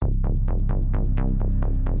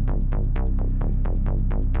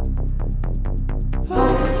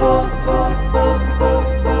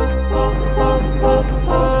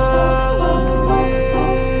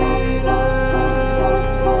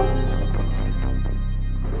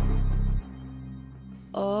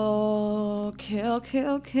kill,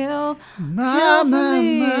 kill, kill. Ma, Kill for ma,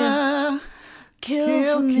 me. ma. Kill for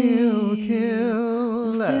Kill, me.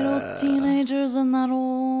 kill. Little teenagers and that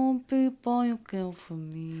old people, you kill for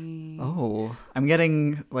me. Oh, I'm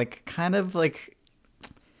getting like kind of like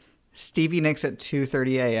Stevie Nicks at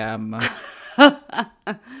 2:30 a.m.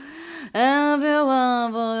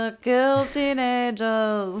 Everyone will kill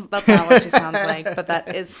teenagers. That's not what she sounds like, but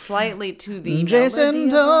that is slightly to the Jason melody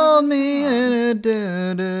of told her me,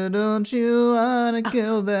 songs. don't you wanna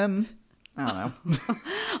kill them? I don't know.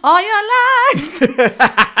 All your life.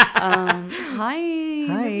 Hi.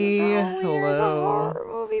 Hi. This is Here's a Hello. horror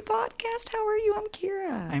movie podcast. How are you? I'm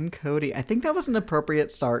Kira. I'm Cody. I think that was an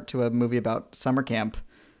appropriate start to a movie about summer camp,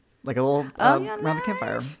 like a little Your around the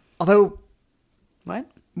campfire. life. Although, What?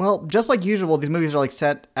 well, just like usual, these movies are like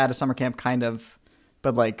set at a summer camp, kind of,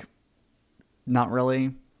 but like not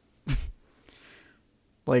really.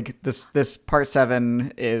 Like this part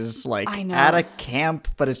 7 is like I know. at a camp,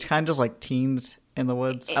 but it's kind of just like teens in the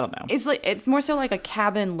woods. I don't know. It's more so like a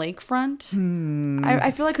cabin lakefront.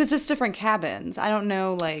 I feel like it's just different cabins. I don't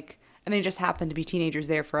know, like, and they just happen to be teenagers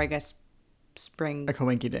there for, I guess, spring A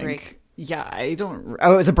coinky dink. break. Yeah, I don't.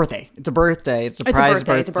 Oh, it's a birthday. It's a birthday. It's a surprise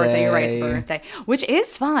birthday. It's a birthday. You're right. It's a birthday, which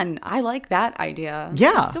is fun. I like that idea.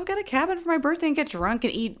 Yeah. Let's go get a cabin for my birthday and get drunk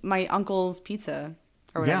and eat my uncle's pizza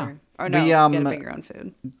or whatever. Yeah. Or no, We, you gotta bring your own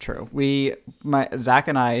food. True. Zach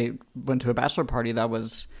and I went to a bachelor party that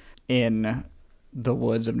was in the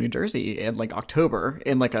woods of New Jersey in like October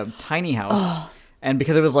in like a tiny house. And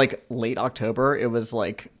because it was like late October, it was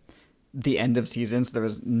like the end of season, so there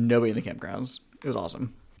was nobody in the campgrounds. It was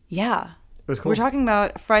awesome. Yeah. It was cool. We're talking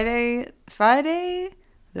about Friday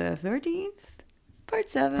the 13th, part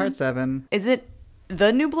 7. Part 7. Is it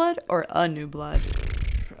The New Blood or A New Blood?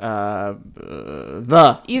 Either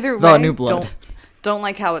way, The New Blood. Don't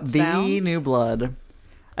like how it sounds. The New Blood.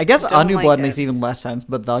 I guess Don't A New like Blood it. makes even less sense,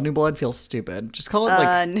 but The New Blood feels stupid. Just call it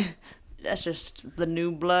like... That's just The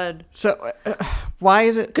New Blood. So, why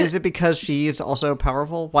is it? Is it because she's also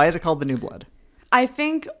powerful? Why is it called The New Blood? I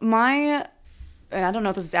think and I don't know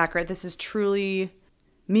if this is accurate, this is truly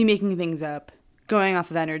me making things up, going off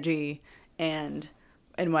of energy and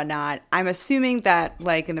whatnot. I'm assuming that,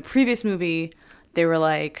 like, in the previous movie, they were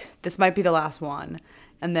like, this might be the last one.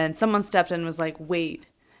 And then someone stepped in and was like, wait,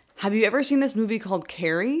 have you ever seen this movie called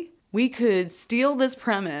Carrie? We could steal this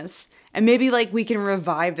premise and maybe, like, we can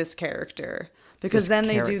revive this character. Because then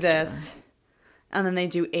they do this, and then they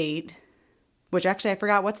do 8. Which, actually, I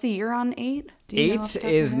forgot. What's the year on 8? 8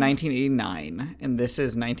 is 1989, and this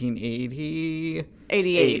is 1980...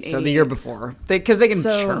 88. So the year before. Because they can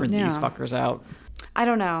churn yeah. these fuckers out. I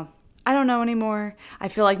don't know anymore. I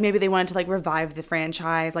feel like maybe they wanted to, like, revive the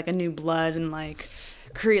franchise, like a New Blood, and, like,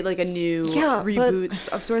 create, like, a new reboot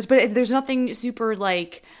of sorts. But there's nothing super,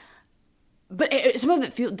 like... But some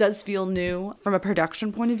of it does feel new from a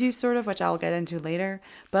production point of view, sort of, which I'll get into later.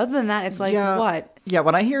 But other than that, it's like, what? Yeah,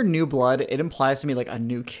 when I hear New Blood, it implies to me like a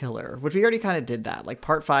new killer, which we already kind of did that. Like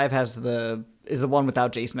part 5 is the one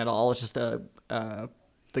without Jason at all. It's just the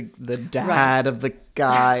dad of the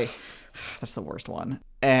guy. That's the worst one.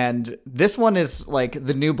 And this one is like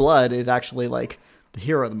the New Blood is actually like the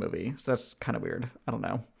hero of the movie. So that's kind of weird. I don't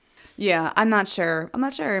know. Yeah, I'm not sure. And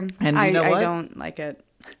you know what? I don't like it.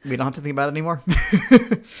 We don't have to think about it anymore.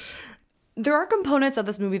 There are components of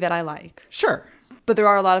this movie that I like. Sure. But there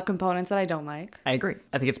are a lot of components that I don't like. I agree.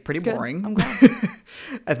 I think it's pretty boring. I'm glad.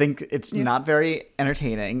 I think it's not very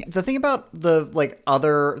entertaining. The thing about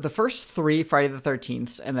the first 3 Friday the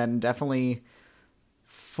 13th and then definitely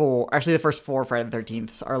the first 4 Friday the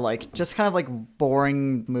 13th are like just kind of like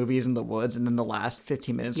boring movies in the woods, and then the last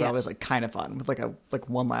 15 minutes are always like kind of fun with like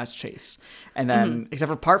one last chase. And then except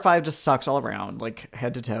for part 5 just sucks all around, like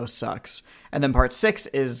head to toe sucks. And then part 6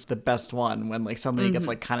 is the best one when like somebody gets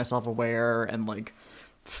like kind of self-aware and like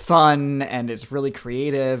fun and it's really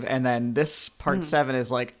creative. And then this part 7 is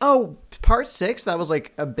like, oh, part 6 that was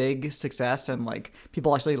like a big success and like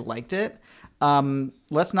people actually liked it.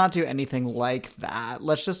 Let's not do anything like that.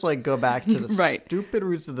 Let's just like go back to the stupid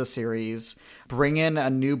roots of the series, bring in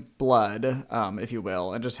a new blood, if you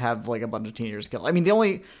will, and just have like a bunch of teenagers kill. I mean,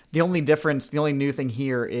 the only difference, the only new thing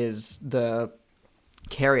here is the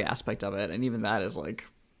Carrie aspect of it, and even that is like,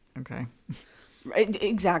 okay.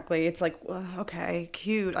 Exactly. It's like, okay,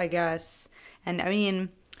 cute, I guess. And I mean,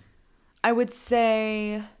 I would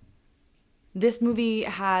say this movie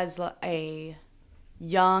has a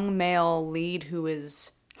young male lead who is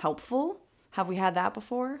helpful. Have we had that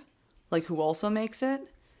before? Like, who also makes it?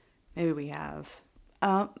 Maybe we have.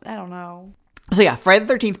 I don't know. So yeah, Friday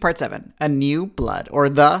the 13th, Part 7, A New Blood, or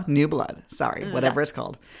The New Blood. Sorry, whatever it's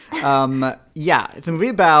called. Yeah, it's a movie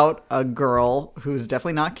about a girl who's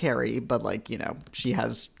definitely not Carrie, but like, you know, she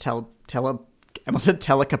has I almost said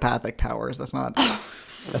telepathic powers. That's not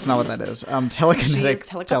what that is. Telekinetic,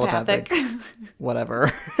 telepathic,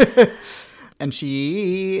 whatever. And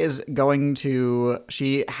she has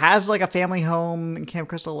like a family home in Camp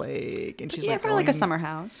Crystal Lake, and she's like probably like a summer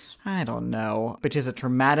house. I don't know, but she has a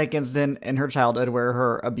traumatic incident in her childhood where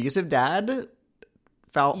her abusive dad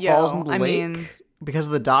falls in the lake because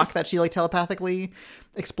of the dock that she like telepathically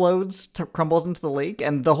explodes, crumbles into the lake,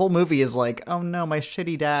 and the whole movie is like, oh no, my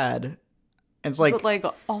shitty dad. And it's like, but like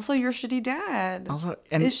also your shitty dad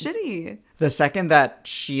is shitty. The second that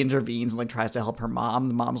she intervenes and like tries to help her mom,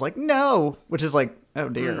 the mom's like, no, which is like, oh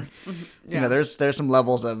dear. Mm-hmm. Yeah. You know, there's some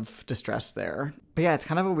levels of distress there. But yeah, it's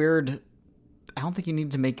kind of a weird, I don't think you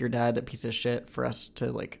need to make your dad a piece of shit for us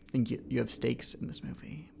to like think you have stakes in this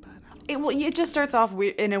movie. But it just starts off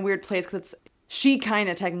in a weird place because she kind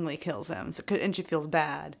of technically kills him, and she feels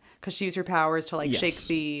bad because she used her powers to like shake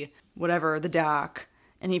the dock.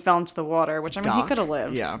 And he fell into the water, which, I mean, he could have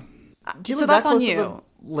lived. Yeah. So that's on you.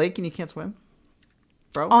 Lake and you can't swim?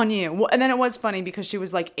 Bro? On you. Well, and then it was funny because she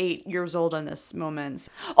was like 8 years old in this moment.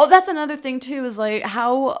 Oh, that's another thing, too, is like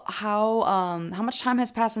how much time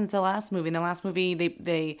has passed since the last movie? In the last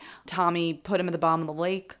movie, Tommy put him at the bottom of the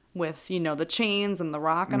lake with, you know, the chains and the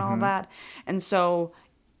rock and all that. And so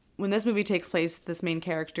when this movie takes place, this main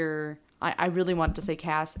character... I really wanted to say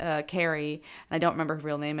Carrie, and I don't remember her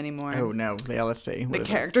real name anymore. Oh, no. Yeah, let's see. The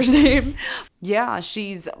character's name. Yeah,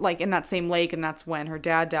 she's, like, in that same lake, and that's when her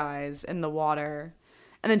dad dies in the water.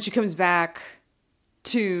 And then she comes back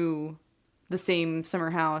to the same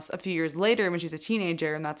summer house a few years later when she's a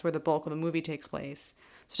teenager, and that's where the bulk of the movie takes place.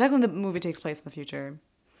 So technically the movie takes place in the future,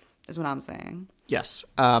 is what I'm saying. Yes.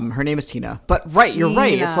 Her name is Tina. But you're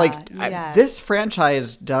right. It's like this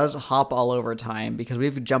franchise does hop all over time because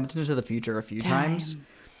we've jumped into the future a few times.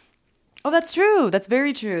 Oh, that's true. That's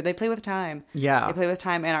very true. They play with time. Yeah. They play with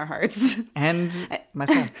time in our hearts. And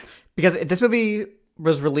myself. Because this movie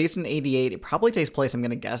was released in 88. It probably takes place, I'm going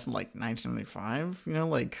to guess, in like 1995. You know,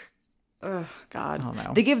 like... Oh, God. I don't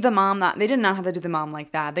know. They gave the mom that... They did not have to do the mom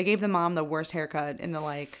like that. They gave the mom the worst haircut in the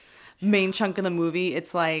like main chunk of the movie.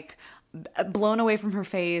 It's like... blown away from her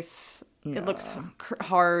face. Yeah. It looks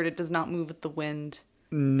hard. It does not move with the wind.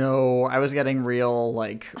 No, I was getting real,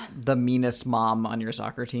 like, the meanest mom on your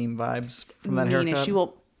soccer team vibes from that haircut. She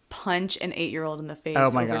will punch an 8-year-old in the face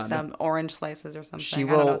over some orange slices or something. She I don't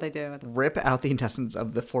know will what they do. Rip out the intestines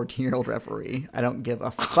of the 14-year-old referee. I don't give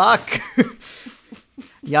a fuck.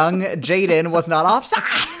 Young Jaden was not offside.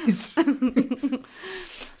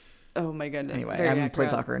 Oh my goodness. Anyway, I haven't played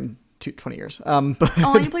soccer in 20 years. But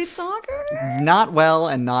you played soccer? Not well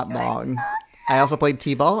and not long. I also played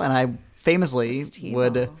t-ball, and I famously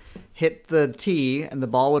would hit the tee, and the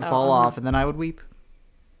ball would fall off, and then I would weep.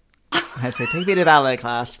 I'd say, take me to ballet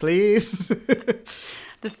class, please.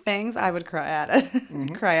 The things I would cry at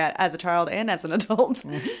as a child and as an adult.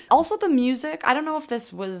 Also, the music. I don't know if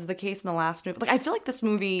this was the case in the last movie. Like, I feel like this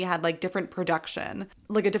movie had like different production,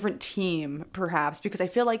 like a different team, perhaps, because I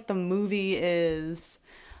feel like the movie is...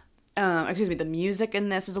 the music in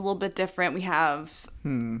this is a little bit different. We have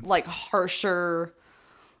like harsher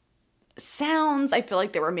sounds. I feel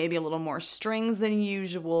like there were maybe a little more strings than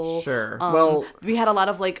usual. Sure. We had a lot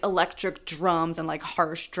of like electric drums and like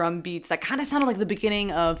harsh drum beats that kind of sounded like the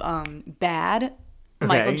beginning of Bad.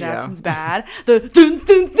 Michael Jackson's Bad. The dun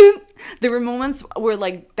dun dun. There were moments where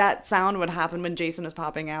like that sound would happen when Jason was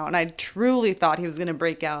popping out, and I truly thought he was going to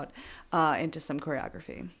break out into some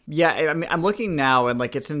choreography. Yeah, I mean, I'm looking now, and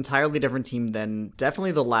like it's an entirely different team than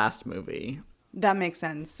definitely the last movie. That makes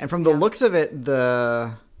sense. And from the looks of it,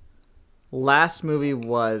 the last movie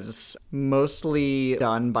was mostly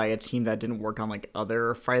done by a team that didn't work on like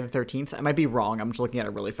other Friday the 13th. I might be wrong. I'm just looking at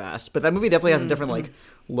it really fast, but that movie definitely has a different like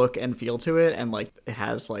look and feel to it, and like it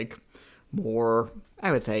has like more,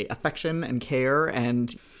 I would say, affection and care,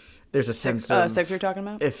 and there's a sense of... Six you're talking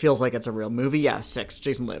about? It feels like it's a real movie. Yeah, 6.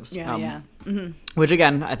 Jason Lives. Yeah, Which,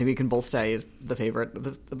 again, I think we can both say is the favorite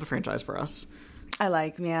of the franchise for us. I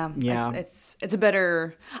like, yeah. It's a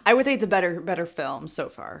better... I would say it's a better film so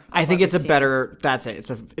far. I think it's a better... That's it.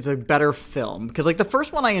 It's a better film. Because, like, the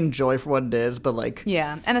first one I enjoy for what it is, but, like...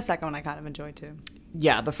 Yeah, and the second one I kind of enjoy, too.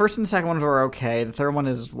 Yeah, the first and the second ones were okay. The third one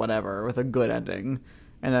is whatever, with a good ending.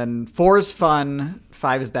 And then 4 is fun,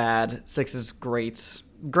 5 is bad, 6 is great.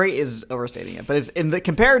 Great is overstating it, but it's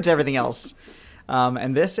compared to everything else.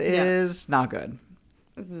 And this is not good.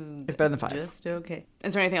 It's better than 5. Just okay.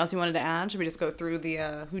 Is there anything else you wanted to add? Should we just go through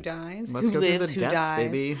the who dies? Let's who go lives, through the who deaths,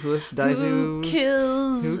 dies? baby. Who dies? Who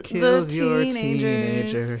kills your the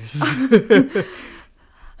teenagers? teenagers?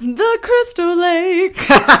 The Crystal Lake.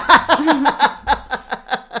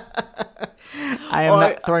 I am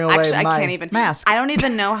not throwing away actually, my I can't even mask. I don't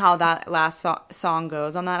even know how that last song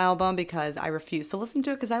goes on that album because I refuse to listen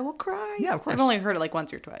to it because I will cry. Yeah, of course. I've only heard it like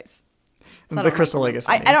once or twice. So I The don't Crystal remember- Lake is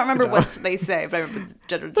I funny. don't remember Good what job. they say, but I remember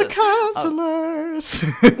The counselors.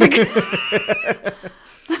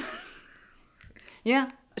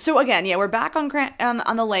 Yeah. So again, yeah, we're back on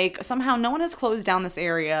the lake. Somehow, no one has closed down this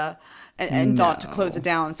area and thought to close it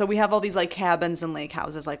down. So we have all these like cabins and lake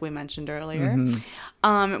houses, like we mentioned earlier.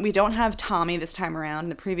 We don't have Tommy this time around. In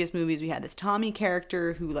the previous movies, we had this Tommy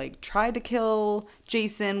character who like tried to kill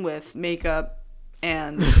Jason with makeup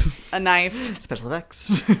and a knife. Special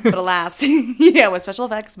effects. But alas, yeah, with special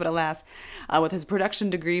effects, but alas, with his production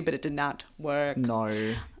degree, but it did not work. No.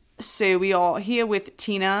 So we all here with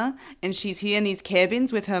Tina, and she's here in these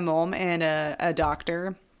cabins with her mom and a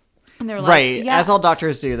doctor. And they're like, Right. yeah, As all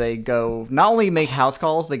doctors do, they go not only make house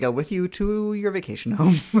calls, they go with you to your vacation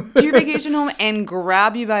home. to your vacation home and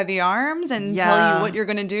grab you by the arms and tell Yeah. you what you're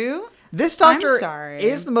going to do. This doctor sorry.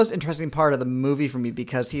 is the most interesting part of the movie for me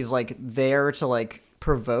because he's like there to like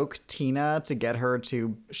provoke Tina to get her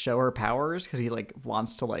to show her powers because he like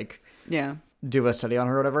wants to like Yeah. do a study on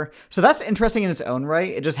her or whatever. So that's interesting in its own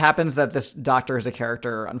right. It just happens that this doctor is a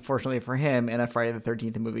character, unfortunately for him, in a Friday the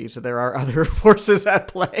 13th movie. So there are other forces at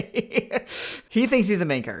play. He thinks he's the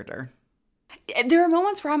main character. There are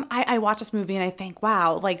moments where I watch this movie and I think,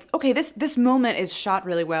 wow, like, okay, this moment is shot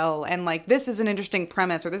really well. And like, this is an interesting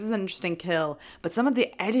premise or this is an interesting kill. But some of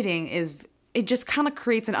the editing it just kind of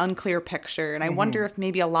creates an unclear picture. And I wonder if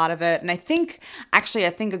maybe a lot of it, and I think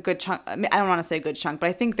a good chunk, I don't want to say a good chunk, but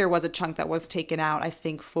I think there was a chunk that was taken out, I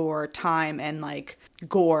think, for time and like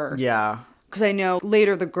gore. Yeah. Because I know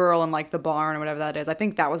later the girl in like the barn or whatever that is, I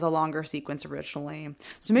think that was a longer sequence originally.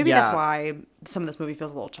 So maybe that's Yeah. why some of this movie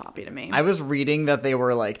feels a little choppy to me. I was reading that they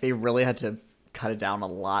were like, they really had to cut it down a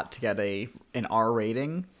lot to get an R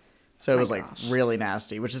rating. So it was like really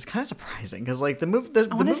nasty, which is kind of surprising because like the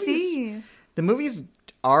movies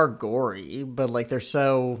are gory, but like they're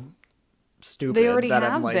so stupid. They already that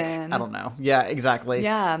have I'm like, been. I don't know. Yeah, exactly.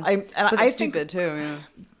 Yeah, I but think it's stupid too. Yeah.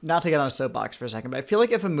 not to get on a soapbox for a second, but I feel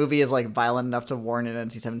like if a movie is like violent enough to warrant an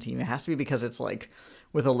NC-17, it has to be because it's like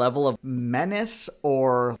with a level of menace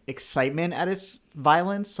or excitement at its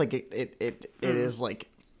violence. Like it is like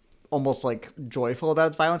almost like joyful about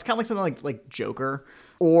its violence, kind of like something like Joker.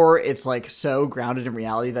 Or it's like so grounded in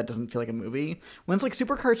reality that doesn't feel like a movie. When it's like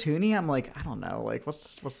super cartoony, I'm like, I don't know, like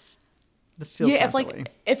what's this feels Yeah, silly.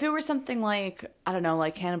 if it were something like, I don't know,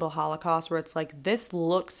 like Cannibal Holocaust, where it's like, this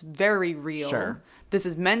looks very real. Sure. This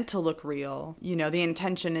is meant to look real. You know, the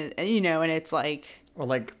intention is, you know, and it's like Or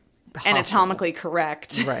like hostile. anatomically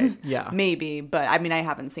correct. Right, yeah. Maybe, but I mean, I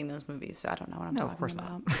haven't seen those movies, so I don't know what I'm talking of course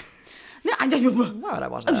about. not. No, I just Why would I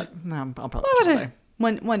watch that? No, I'll probably watch it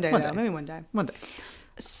one day. one day, One though. day. Maybe one day. One day.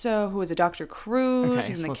 So who is it? Dr. Cruz. Okay, He's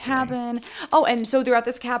in so the let's see. cabin. Oh, and so they're at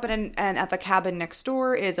this cabin, and at the cabin next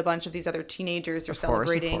door is a bunch of these other teenagers. They're Of course, of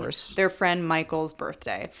celebrating course. their friend Michael's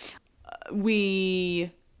birthday.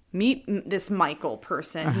 We meet this Michael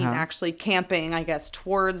person. He's actually camping, I guess,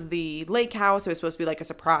 towards the lake house. It was supposed to be like a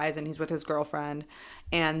surprise, and he's with his girlfriend.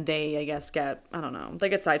 And they, I guess, they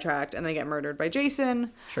get sidetracked, and they get murdered by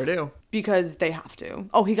Jason Sure do. because they have to.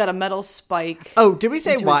 Oh, he got a metal spike. Oh, did we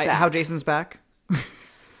say into his why? back. How Jason's back?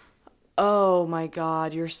 Oh my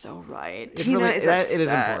God, you're so right. It's Tina really, is it upset.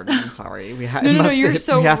 is important. I'm sorry. We No, you're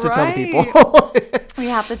so we have to tell the right. people. We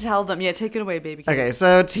have to tell them. Yeah, take it away, baby. Okay,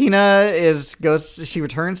 so Tina she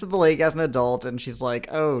returns to the lake as an adult, and she's like,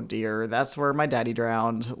 "Oh dear, that's where my daddy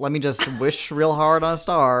drowned. Let me just wish real hard on a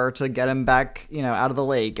star to get him back, out of the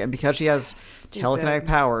lake." And because she has telekinetic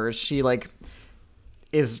powers, she like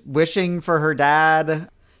is wishing for her dad.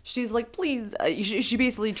 She's like, please. She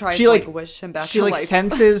basically tries She to like wish him back She to like life.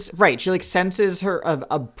 senses right. She like senses her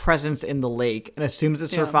a presence in the lake and assumes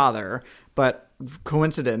it's her Yeah. father, but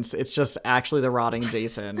coincidence, it's just actually the rotting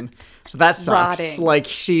Jason. So that sucks. Rotting. Like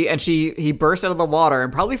he burst out of the water,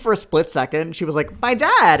 and probably for a split second she was like, "My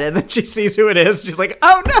dad," and then she sees who it is. She's like,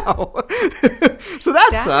 "Oh no!" So that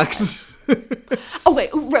Dad. sucks. Oh wait,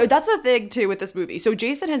 right, that's the thing too with this movie. So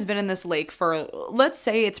Jason has been in this lake for, let's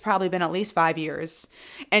say, it's probably been at least 5 years,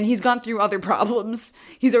 and he's gone through other problems.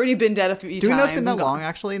 He's already been dead a few times. Do we know it's been that and gone- long?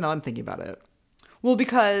 Actually, no, I'm thinking about it. Well,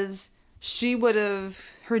 because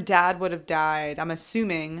her dad would have died. I'm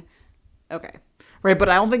assuming. Okay, Right, but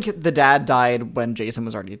I don't think the dad died when Jason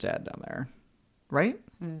was already dead down there. Right?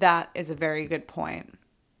 that is a very good point.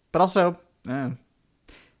 But also,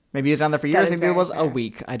 maybe he's down there for years. Maybe it was a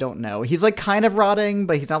week. I don't know. He's like kind of rotting,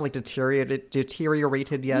 but he's not like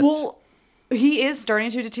deteriorated yet. Well, he is starting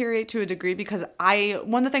to deteriorate to a degree because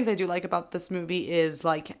one of the things I do like about this movie is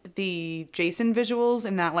like the Jason visuals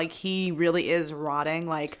and that like he really is rotting.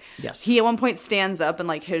 Like yes. He at one point stands up and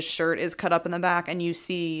like his shirt is cut up in the back and you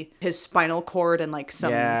see his spinal cord and like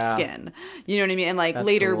some skin. You know what I mean? And like That's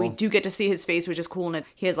later cool. we do get to see his face, which is cool. And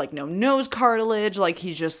he has like no nose cartilage. Like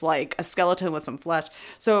he's just like a skeleton with some flesh.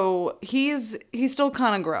 So he's still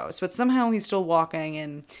kind of gross, but somehow he's still walking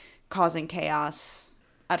and causing chaos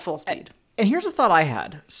at full speed. And here's a thought I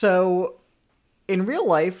had. So, in real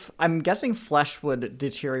life, I'm guessing flesh would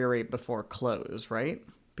deteriorate before clothes, right?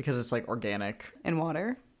 Because it's like organic. In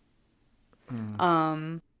water? I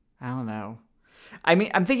don't know. I mean,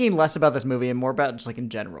 I'm thinking less about this movie and more about just like in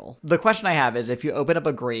general. The question I have is if you open up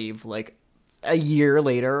a grave like a year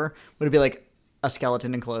later, would it be like a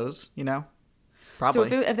skeleton in clothes, you know? Probably.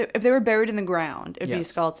 So if they were buried in the ground, it would be a Yes.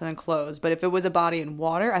 skeleton and clothes. But if it was a body in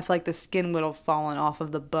water, I feel like the skin would have fallen off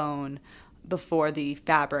of the bone before the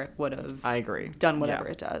fabric would have I agree. done whatever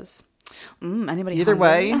it does. Anybody Either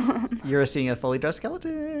hungry? way, you're seeing a fully dressed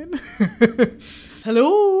skeleton.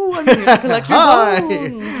 Hello, I'm here to collect your Hi,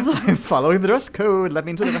 bones. I'm following the dress code. Let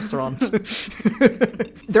me into the restaurant.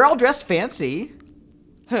 They're all dressed fancy.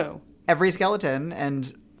 Who? Every skeleton,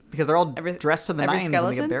 and because they're all dressed to the every nines when they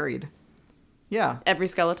skeleton? get buried. Yeah, Every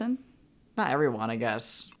skeleton? not everyone, I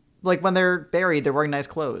guess. Like when they're buried, they're wearing nice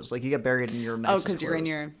clothes. Like you get buried in your nice. Oh, because you're in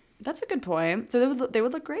your... That's a good point. So they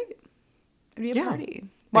would look great. It'd be a party. Again,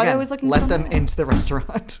 Why are they always looking let so them nice? into the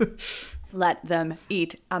restaurant. Let them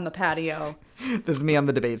eat on the patio. This is me on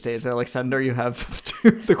the debate stage. They're like, Senator, you have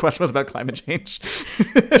the question was about climate change.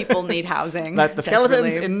 People need housing. Let the skeletons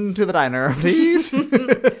desperately. into the diner, please.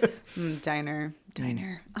 Diner.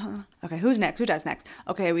 Okay, who's next? Who does next?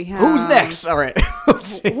 Okay, we have... Who's next? All right.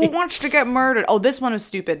 Let's see. Who wants to get murdered? Oh, this one was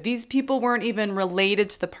stupid. These people weren't even related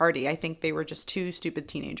to the party. I think they were just two stupid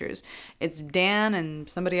teenagers. It's Dan and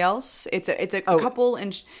somebody else. It's a couple,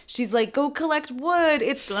 and she's like, go collect wood.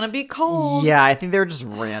 It's gonna be cold. Yeah, I think they were just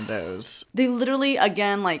randos. They literally,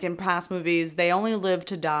 again, like in past movies, they only live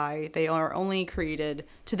to die. They are only created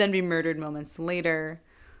to then be murdered moments later.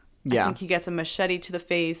 Yeah. I think he gets a machete to the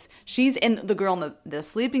face. She's in the girl in the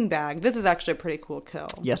sleeping bag. This is actually a pretty cool kill.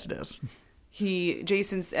 Yes, it is.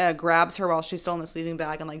 Jason grabs her while she's still in the sleeping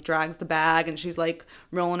bag and like drags the bag and she's like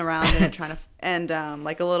rolling around in it trying to and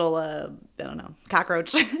like a little I don't know,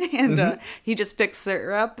 cockroach and he just picks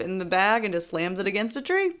her up in the bag and just slams it against a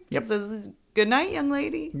tree. Yep. Says, "Good night, young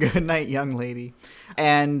lady." Good night, young lady.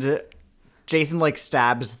 And Jason like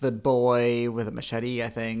stabs the boy with a machete, I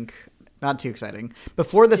think. Not too exciting.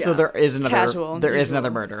 Before this, though, there is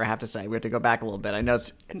another murder. I have to say, we have to go back a little bit. I know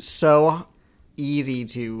it's so easy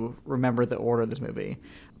to remember the order of this movie,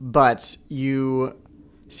 but you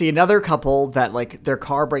see another couple that like their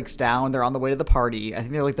car breaks down. They're on the way to the party. I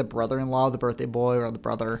think they're like the brother-in-law, the birthday boy, or the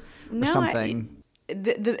brother or something.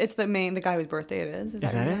 It's the guy whose birthday it is. Is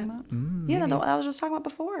that what you're talking about? Yeah, that was just talking about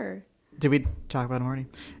before. Did we talk about him already?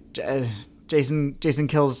 Jason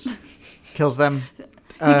kills them.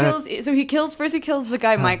 He kills the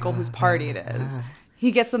guy Michael whose party it is.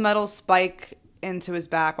 He gets the metal spike into his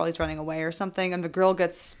back while he's running away or something, and the girl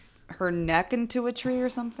gets her neck into a tree or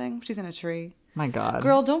something. She's in a tree. My God,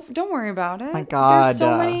 girl, don't worry about it. My God,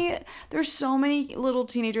 there's so many little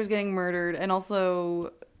teenagers getting murdered, and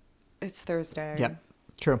also it's Thursday. Yep.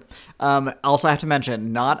 True. Also, I have to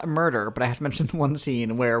mention, not a murder, but I have to mention one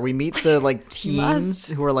scene where we meet the like teens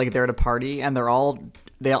who are like there at a party, and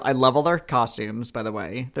I love all their costumes, by the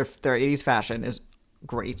way. Their 80s fashion is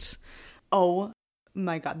great. Oh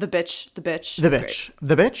my God. The bitch. The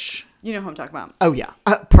bitch. You know who I'm talking about. Oh, yeah.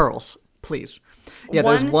 Pearls, please. Yeah,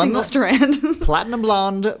 one there's one single strand. platinum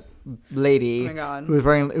blonde lady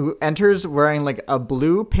who enters wearing like a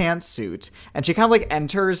blue pantsuit, and she kind of like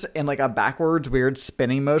enters in like a backwards weird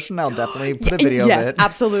spinning motion. I'll definitely put a video of it. Yes,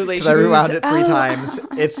 absolutely. Because I rewound it 3 times.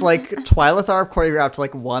 It's like Twyla Tharp choreographed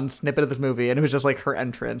like one snippet of this movie, and it was just like her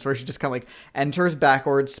entrance where she just kind of like enters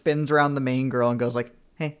backwards, spins around the main girl, and goes like,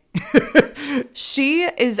 "Hey."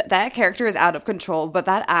 That character is out of control, but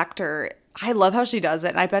that actor, I love how she does it,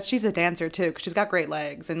 and I bet she's a dancer too, because she's got great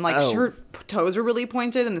legs, and like her toes are really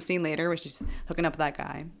pointed in the scene later where she's hooking up with that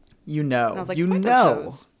guy. And I was like,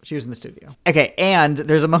 she was in the studio. Okay, and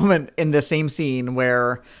there's a moment in the same scene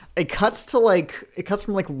where it cuts from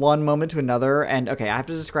like one moment to another, and okay, I have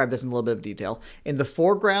to describe this in a little bit of detail. In the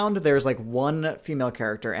foreground, there's like one female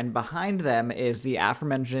character, and behind them is the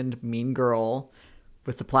aforementioned mean girl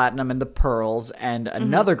with the platinum and the pearls, and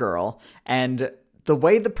another girl, and the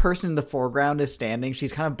way the person in the foreground is standing,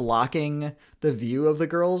 she's kind of blocking the view of the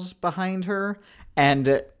girls behind her.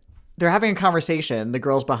 And they're having a conversation, the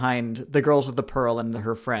girls with the pearl and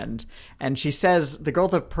her friend. And she says, the girl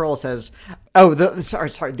with the pearl says,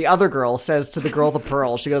 the other girl says to the girl with the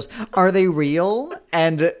pearl, she goes, "Are they real?"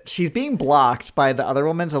 And she's being blocked by the other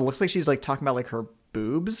woman. So it looks like she's like talking about like her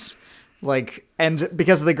boobs. Like, and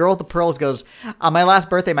because the girl with the pearls goes, "On my last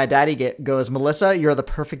birthday, my daddy goes, 'Melissa, you're the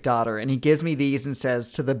perfect daughter.' And he gives me these and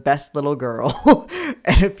says, 'to the best little girl.'"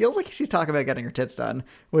 And it feels like she's talking about getting her tits done,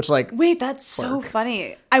 which like, wait, that's so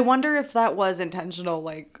funny. I wonder if that was intentional,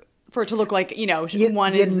 like for it to look like,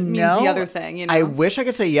 one means the other thing, I wish I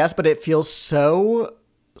could say yes, but it feels so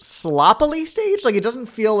sloppily staged. Like, it doesn't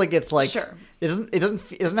feel like it's like, sure. It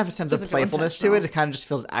doesn't have a sense of playfulness to it. It kind of just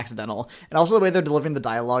feels accidental. And also the way they're delivering the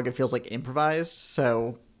dialogue, it feels like improvised.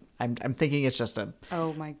 So I'm thinking it's just a...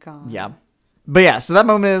 Oh my God. Yeah. But yeah, so that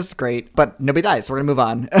moment is great, but nobody dies, so we're going to move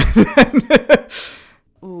on.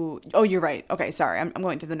 Ooh. Oh, you're right. Okay, sorry. I'm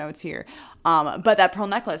going through the notes here. But that pearl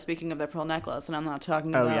necklace, speaking of the pearl necklace, and I'm not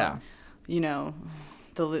talking about,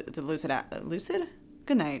 the lucid?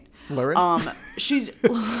 Good night. Lurid? She's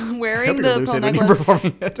wearing I hope the you're lucid pearl when you're necklace.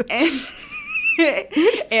 performing it.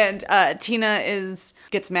 And Tina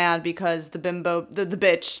gets mad because the bimbo, the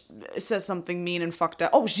bitch, says something mean and fucked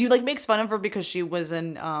up. Oh, she like makes fun of her because she was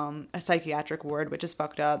in a psychiatric ward, which is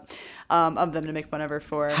fucked up. Of them to make fun of her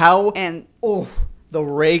for the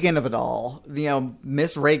Reagan of it all.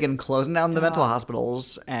 Miss Reagan closing down the mental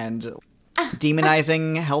hospitals and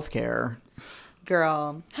demonizing healthcare.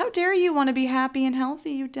 Girl, how dare you want to be happy and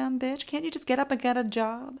healthy, you dumb bitch? Can't you just get up and get a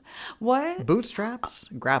job? What? Bootstraps,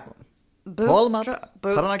 grab them. Pull them up,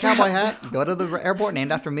 put on a cowboy hat, go to the airport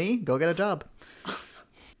named after me, go get a job.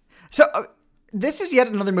 So this is yet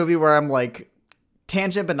another movie where I'm like,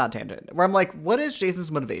 tangent but not tangent, where I'm like, what is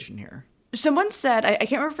Jason's motivation here? Someone said, I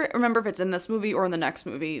can't remember if it's in this movie or in the next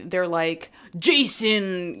movie, they're like,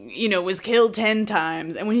 Jason, was killed 10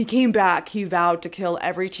 times. And when he came back, he vowed to kill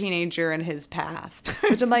every teenager in his path.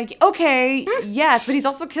 Which I'm like, okay, yes. But he's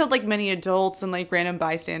also killed like many adults and like random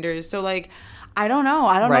bystanders. So like, I don't know.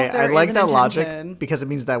 I don't know if there I like is that an logic because it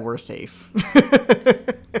means that we're safe.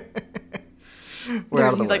 We're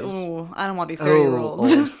out of the woods. Like, ooh, I don't want these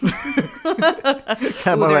 30-year-olds.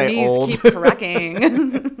 Their knees keep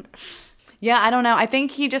cracking. Yeah, I don't know. I think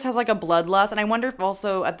he just has like a bloodlust. And I wonder if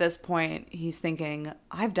also at this point he's thinking,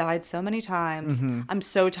 I've died so many times. Mm-hmm. I'm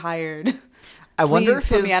so tired. I wonder if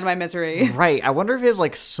put me out of my misery. Right. I wonder if his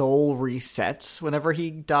like soul resets whenever he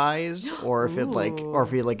dies, or if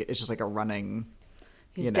it's just like a running.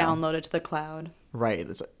 He's downloaded to the cloud. Right.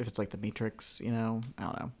 If it's like the Matrix, I don't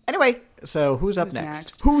know. Anyway, so who's up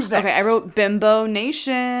next? Who's next? Okay, I wrote Bimbo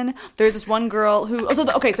Nation. There's this one girl who. Oh,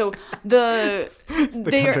 the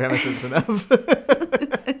country I'm a citizen of.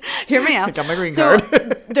 Hear me out. I got my green card.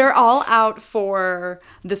 They're all out for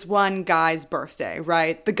this one guy's birthday,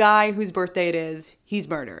 right? The guy whose birthday it is, he's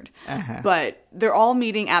murdered. Uh-huh. But they're all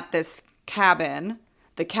meeting at this cabin.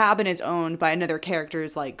 The cabin is owned by another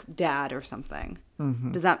character's like dad or something.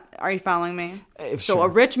 Mm-hmm. Are you following me? So a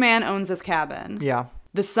rich man owns this cabin. Yeah.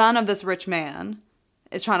 The son of this rich man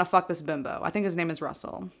is trying to fuck this bimbo. I think his name is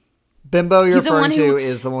Russell. Bimbo you're referring to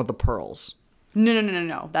is the one with the pearls.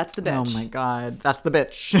 No. That's the bitch. Oh my God. That's the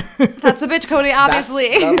bitch. That's the bitch, Cody, obviously.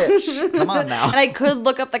 That's the bitch. Come on now. And I could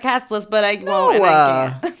look up the cast list, but I won't and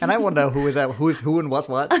I can't. And I won't know who's who and what's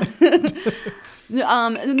what.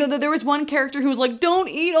 There was one character who was like, don't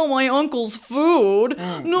eat all my uncle's food.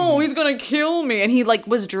 No, he's gonna kill me. And he like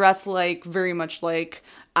was dressed like very much like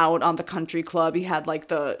out on the country club. He had like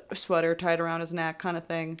the sweater tied around his neck kind of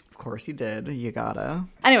thing. Of course he did. You gotta.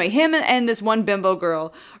 Anyway, him and this one bimbo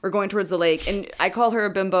girl are going towards the lake. And I call her a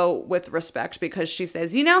bimbo with respect because she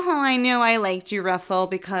says, you know how I knew I liked you, Russell,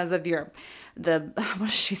 because of what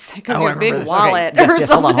does she say? Because your big wallet or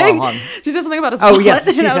something. Hold on. She says something about his wallet. Oh, yes.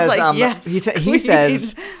 She says, like, yes, he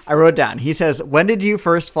says, I wrote down, he says, when did you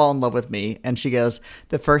first fall in love with me? And she goes,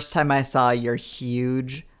 the first time I saw your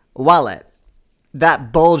huge wallet.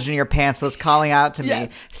 That bulge in your pants was calling out to me.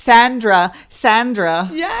 Sandra.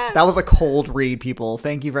 Yes. That was a cold read, people.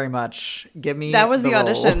 Thank you very much. Give me That was the role.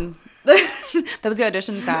 audition. That was the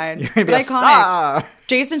audition side. You're gonna be a star.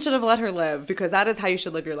 Jason should have let her live because that is how you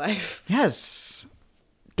should live your life. Yes.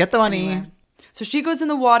 Get the money. Anyway. So she goes in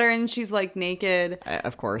the water and she's like naked.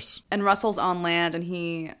 Of course. And Russell's on land and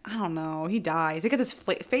he dies. He gets his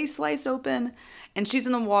face sliced open and she's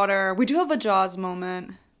in the water. We do have a Jaws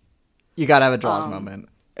moment. You gotta have a Jaws moment.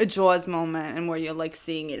 A Jaws moment, and where you're like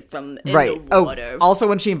seeing it from in the water. Also,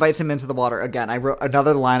 when she invites him into the water again, I wrote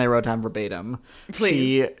another line I wrote down verbatim.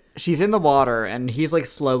 Please. she's in the water and he's like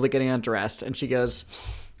slowly getting undressed, and she goes,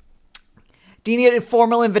 "Do you need a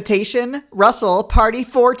formal invitation? Russell, party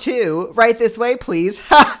 4-2. Right this way, please."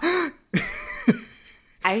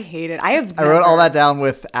 I hate it. I wrote all that down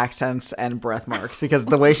with accents and breath marks because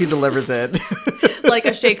the way she delivers it. Like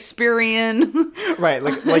a Shakespearean. Right,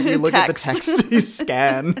 like you look text. at the text, you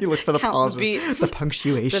scan, you look for the Count pauses, beats. the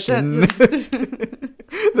punctuation,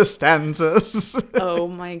 the stanzas. Oh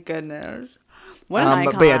my goodness. What an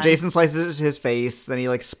icon. But yeah, Jason slices his face, then he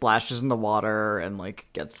like splashes in the water and like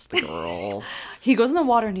gets the girl. He goes in the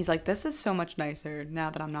water and he's like, "This is so much nicer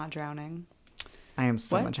now that I'm not drowning." I am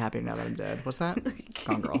so much happier now that I'm dead. What's that?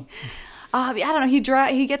 Gone Girl. I don't know.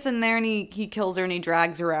 He gets in there and he kills her and he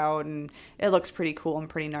drags her out, and it looks pretty cool and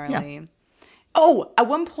pretty gnarly. Yeah. Oh, at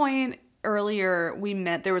one point earlier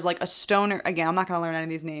there was like a stoner. Again, I'm not going to learn any of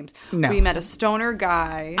these names. No. We met a stoner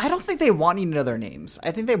guy. I don't think they want you to know their names.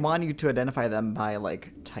 I think they want you to identify them by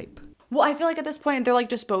like type. Well, I feel like at this point, they're like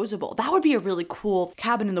disposable. That would be a really cool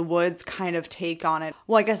Cabin in the Woods kind of take on it.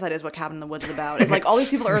 Well, I guess that is what Cabin in the Woods is about. It's like all these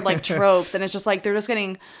people are like tropes, and it's just like they're just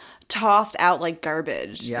getting tossed out like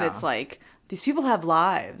garbage. Yeah. And it's like, these people have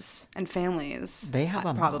lives and families. They have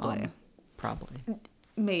a probably. Mom. Probably.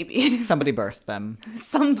 Maybe. Somebody birthed them.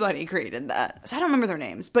 Somebody created that. So I don't remember their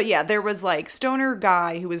names. But yeah, there was like stoner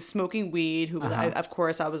guy who was smoking weed, who of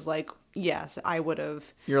course I was like, yes, I would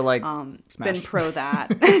have. You're like been pro that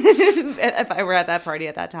if I were at that party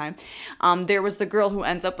at that time. There was the girl who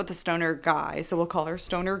ends up with the stoner guy, so we'll call her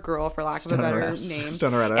Stoner Girl for lack of a better name.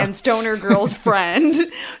 Stoneretta. And Stoner Girl's friend.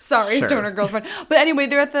 Sorry, Sure. Stoner Girl's friend. But anyway,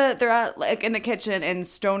 they're at like in the kitchen, and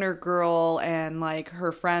Stoner Girl and like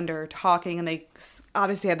her friend are talking, and they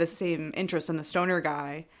obviously have the same interest in the stoner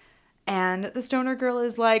guy. And the stoner girl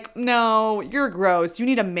is like, "No, you're gross. You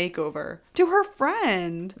need a makeover," to her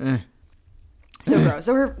friend. So gross.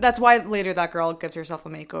 So that's why later that girl gives herself a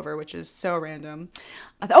makeover, which is so random.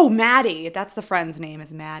 Oh, Maddie. That's the friend's name,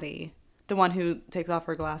 is Maddie. The one who takes off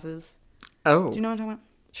her glasses. Oh. Do you know what I'm talking about?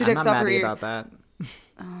 She I'm takes not off her mad ear. about that.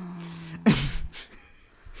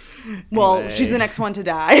 Well, Anyway. she's the next one to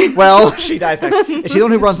die. Well, she dies next. She's the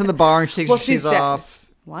one who runs in the barn. She takes her shoes dead. off.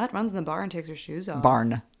 What? Runs in the bar and takes her shoes off.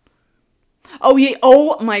 Barn. Oh, yeah.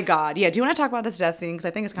 Oh, my God. Yeah. Do you want to talk about this death scene? Because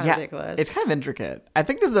I think it's kind of ridiculous. It's kind of intricate. I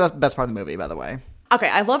think this is the best part of the movie, by the way. Okay,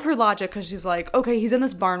 I love her logic because she's like, okay, he's in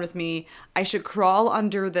this barn with me. I should crawl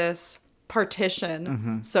under this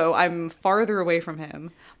partition so I'm farther away from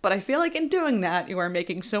him. But I feel like in doing that, you are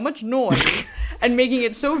making so much noise and making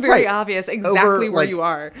it so very obvious exactly where you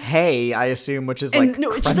are. Hay, I assume, which is And like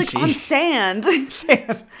no, crunchy. she's like on sand.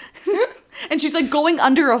 Sand. And she's like going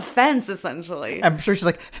under a fence, essentially. I'm sure she's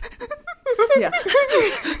like... Yeah.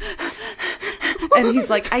 And he's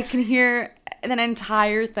like, I can hear an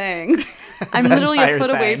entire thing. I'm literally a foot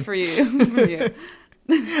away from you.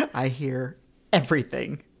 I hear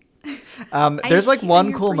everything. There's like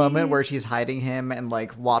one cool moment where she's hiding him and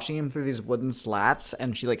like watching him through these wooden slats,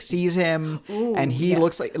 and she like sees him. Ooh, and he yes.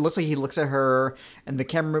 looks like he looks at her, and the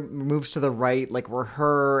camera moves to the right, like we're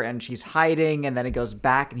her, and she's hiding, and then it goes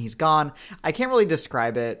back and he's gone. I can't really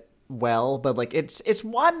describe it well, but like it's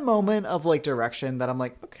one moment of like direction that I'm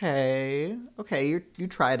like, okay, you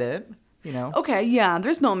tried it. You know? Okay, yeah,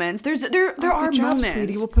 there's moments. There are good job, moments.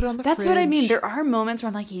 sweetie. We'll put it on the That's what I mean. fridge. There are moments where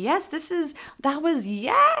I'm like, yes, that was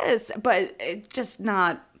yes, but it just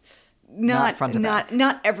not front to back.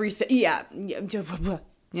 not everything. Yeah.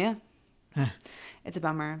 It's a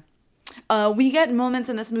bummer. We get moments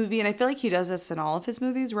in this movie, and I feel like he does this in all of his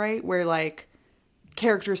movies, right? Where like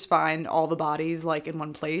characters find all the bodies like in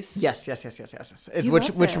one place. Yes. He Which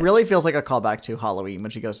loves it. really feels like a callback to Halloween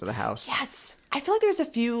when she goes to the house. Yes. I feel like there's a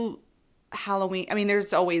few Halloween. I mean,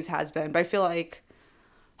 there's always has been, but I feel like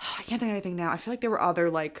I can't think of anything now. I feel like there were other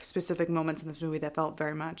like specific moments in this movie that felt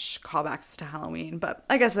very much callbacks to Halloween, but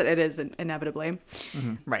I guess that it is inevitably.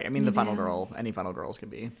 Mm-hmm. Right. I mean, the final girl, any final girls can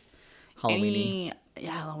be Halloweeny. Any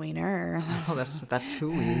Halloweener. Oh, that's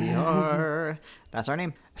who we are. That's our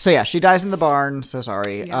name. So yeah, she dies in the barn. So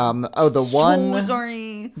sorry. Yeah. The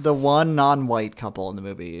Sorry. one non-white couple in the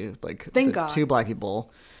movie, like Thank God. two black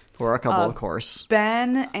people who are a couple, of course.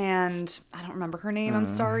 Ben and I don't remember her name. I'm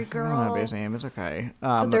sorry, I girl. don't know his name. It's okay.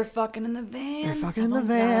 But they're fucking in the van. They're fucking Someone's in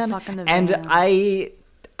the van. gotta fuck in the And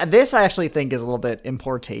van. this I actually think is a little bit in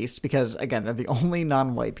poor taste because again, they're the only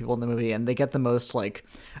non-white people in the movie, and they get the most like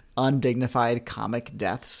undignified comic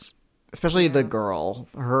deaths. Especially the girl.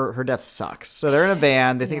 Her death sucks. So they're in a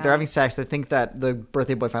van. They think they're having sex. They think that the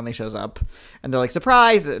birthday boy finally shows up. And they're like,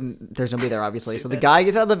 surprise! And there's nobody there, obviously. So the guy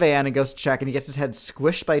gets out of the van and goes to check, and he gets his head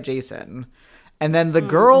squished by Jason. And then the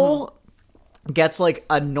girl gets like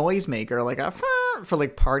a noisemaker, like a for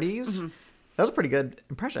like parties. That was a pretty good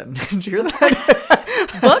impression. Did you hear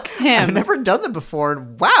that? Book him. I've never done that before.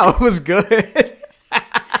 And wow, it was good.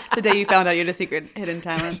 The day you found out you had a secret hidden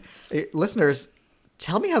talent. Hey, listeners,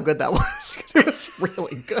 tell me how good that was, because it was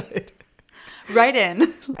really good. Right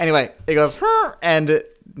in. Anyway, it goes, and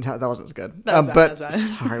no, that wasn't as good. That was bad, but that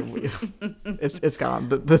was bad. sorry, it's gone.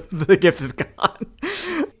 The gift is gone.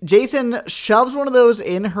 Jason shoves one of those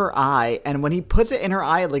in her eye, and when he puts it in her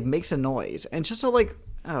eye, it like makes a noise, and it's just so like,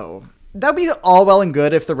 oh, that'd be all well and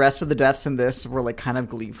good if the rest of the deaths in this were like kind of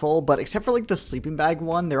gleeful, but except for like the sleeping bag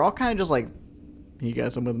one, they're all kind of just like, he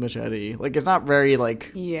got him with a machete. Like, it's not very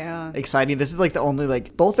like exciting. This is like the only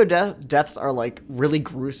like both their deaths are like really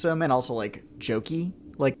gruesome and also like jokey.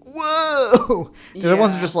 Like, whoa! The other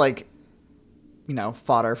ones are just like, you know,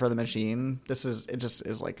 fodder for the machine. It just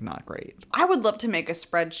is like not great. I would love to make a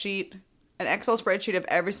spreadsheet, an Excel spreadsheet of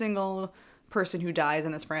every single person who dies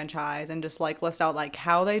in this franchise and just like list out like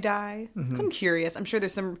how they die. Mm-hmm. I'm curious. I'm sure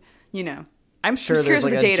there's some, you know. I'm sure there's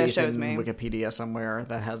like the a data Jason shows me. Wikipedia somewhere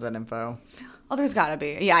that has that info. Oh, there's gotta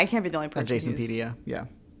be. Yeah, I can't be the only person. A Jasonpedia, yeah.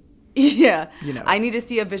 Yeah. You know. I need to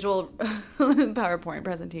see a visual PowerPoint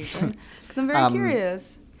presentation because I'm very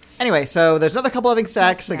curious. Anyway, so there's another couple having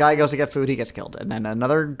sex. A guy goes to get food, he gets killed. And then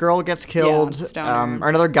another girl gets killed. Yeah, or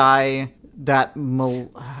another guy that...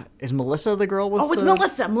 is Melissa the girl with it's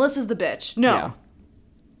Melissa. Melissa's the bitch. No. Yeah.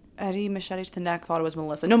 Eddie, machete to the neck, thought it was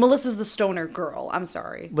Melissa. No, Melissa's the stoner girl. I'm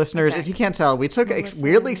sorry. Listeners, if you can't tell, we took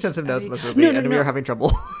weirdly extensive notes on this movie, and we were having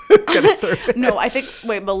trouble getting through it. No, I think...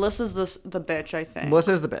 Wait, Melissa's the bitch, I think.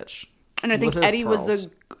 Melissa's the bitch. And I think Eddie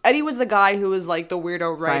was the guy who was like the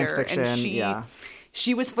weirdo writer. Science fiction, and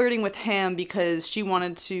she was flirting with him because she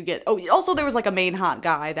wanted to get... Oh, also there was like a main hot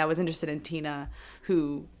guy that was interested in Tina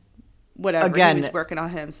who... Whatever, again, he was working on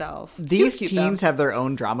himself. These teens have their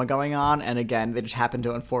own drama going on, and again, they just happen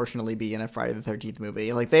to unfortunately be in a Friday the 13th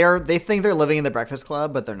movie. Like, they think they're living in the Breakfast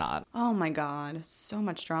Club, but they're not. Oh my god, so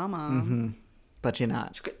much drama. Mm-hmm. But you're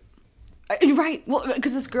not. Right. Well,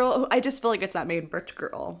 because this girl, I just feel like it's that main bitch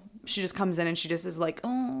girl. She just comes in and she just is like,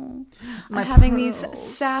 oh, I'm having these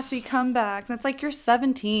sassy comebacks. And it's like, you're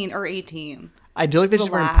 17 or 18. I do like that she's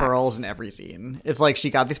wearing pearls in every scene. It's like she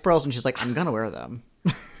got these pearls and she's like, I'm gonna wear them.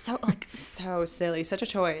 So silly. Such a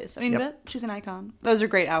choice. I mean, but she's an icon. Those are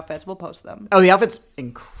great outfits. We'll post them. Oh, the outfit's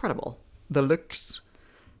incredible. The looks.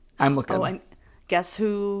 I'm looking. Oh, and guess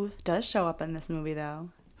who does show up in this movie, though?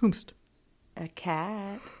 Whomst? A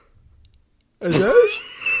cat.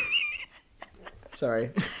 Sorry.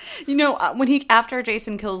 You know, after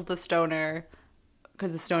Jason kills the stoner,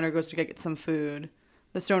 because the stoner goes to get some food,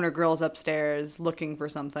 the stoner girl's upstairs looking for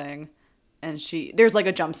something. And there's like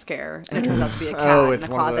a jump scare, and it turns out to be a cat in the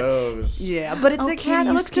closet. One of those. Yeah, but it's a cat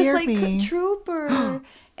that looks just like Trooper,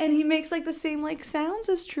 and he makes like the same like sounds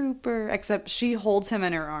as Trooper, except she holds him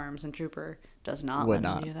in her arms, and Trooper does not let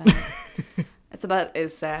him do that. So that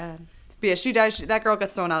is sad. But yeah, she dies. That girl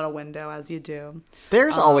gets thrown out a window, as you do.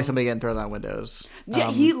 There's always somebody getting thrown out windows.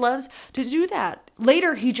 Yeah, he loves to do that.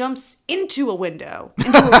 Later, he jumps into a window,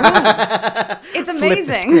 into a room. It's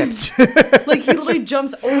amazing. Like, he literally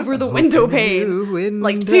jumps over the window pane.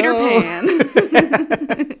 Like Peter Pan.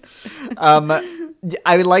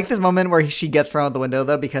 I like this moment where she gets thrown out the window,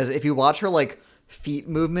 though, because if you watch her, like, feet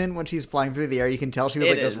movement when she's flying through the air, you can tell she was,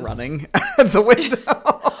 just running at the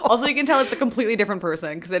window. Also, you can tell it's a completely different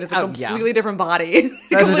person because it is a completely different body.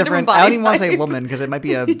 That's a different I don't even want to say woman because it might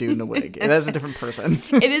be a dude in a wig. That is a different person.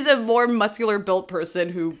 It is a more muscular built person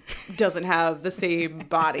who doesn't have the same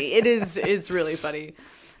body. It's really funny.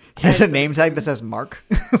 He has a name tag that says Mark.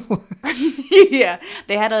 Yeah,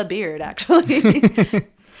 they had a beard actually.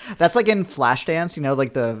 That's like in Flashdance, you know,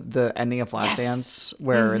 like the ending of Flashdance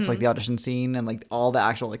where it's like the audition scene and like all the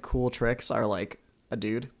actual like cool tricks are like a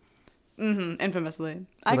dude. Mm-hmm. Infamously.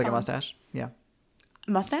 With like a mustache? Yeah.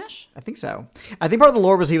 Mustache? I think so. I think part of the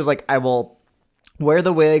lore was he was like, I will wear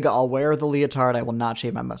the wig, I'll wear the leotard, I will not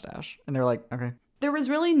shave my mustache. And they're like, okay. There was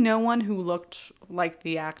really no one who looked like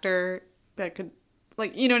the actor that could,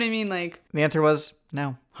 like, you know what I mean? Like, the answer was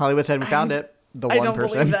no. Hollywood said we found it. The one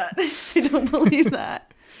person. I don't believe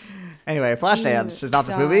that. Anyway, Flashdance is not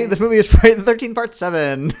this movie. This movie is Friday the 13th Part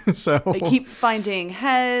 7. So they keep finding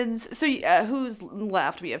heads. So who's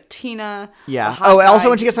left? We have Tina. Yeah. Oh, also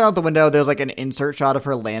when she gets thrown out the window, there's like an insert shot of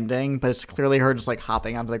her landing, but it's clearly her just like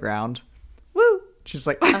hopping onto the ground. Woo! She's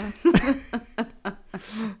like,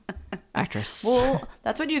 actress. Well,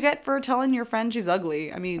 that's what you get for telling your friend she's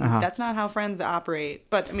ugly. I mean, that's not how friends operate.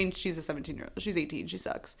 But I mean, she's a 17-year-old. She's 18. She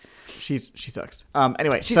sucks. She sucks.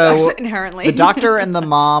 Anyway, she sucks inherently. The doctor and the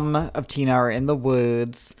mom of Tina are in the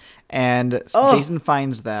woods, and Jason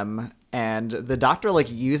finds them. And the doctor,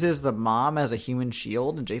 like, uses the mom as a human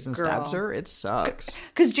shield, and Jason stabs her. It sucks.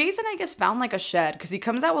 Because Jason, I guess, found, like, a shed. Because he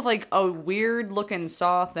comes out with, like, a weird-looking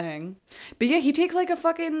saw thing. But, yeah, he takes, like, a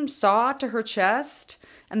fucking saw to her chest.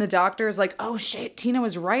 And the doctor is like, oh, shit, Tina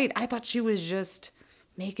was right. I thought she was just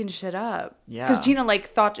making shit up. Yeah. Because Tina, like,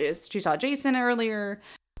 thought she saw Jason earlier.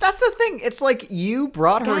 That's the thing. It's like, you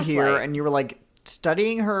brought her here, Gaslight. and you were, like,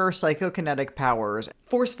 studying her psychokinetic powers.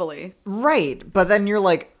 Forcefully. Right. But then you're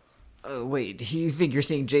like, oh, wait, you think you're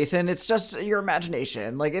seeing Jason? It's just your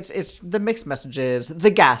imagination. Like, it's the mixed messages, the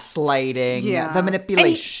gaslighting, Yeah. the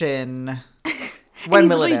manipulation. And When he's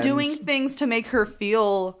will it literally end? doing things to make her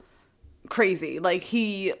feel crazy. Like,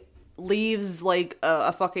 he leaves, like,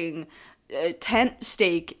 a fucking tent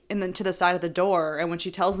stake to the side of the door, and when she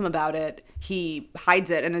tells him about it, he hides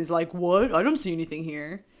it and is like, what? I don't see anything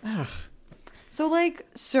here. Ugh. So, like,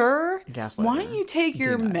 sir, Gaslighter. why don't you take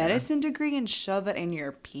your Denier. medicine degree and shove it in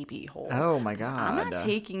your pee-pee hole? Oh, my 'Cause God. I'm not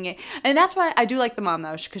taking it. And that's why I do like the mom,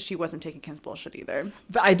 though, because she wasn't taking Ken's bullshit either.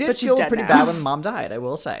 I did But she's feel dead pretty now. bad when Mom died, I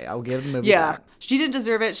will say. I'll give the movie Yeah. that. She didn't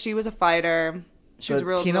deserve it. She was a fighter. She was a But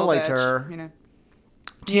real Tina real liked bitch, her. you know.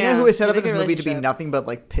 Tina, Yeah, who is set up they in this had a movie to be relationship. nothing but,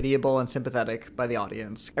 like, pitiable and sympathetic by the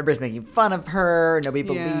audience. Everybody's making fun of her.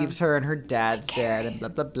 Nobody Yeah. believes her, and her dad's dead, and blah,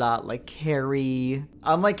 blah, blah. Like Carrie.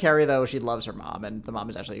 Unlike Carrie, though, she loves her mom, and the mom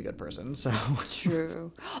is actually a good person, so.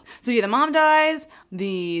 True. So yeah, the mom dies.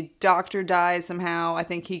 The doctor dies somehow. I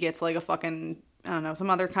think he gets like a fucking, I don't know,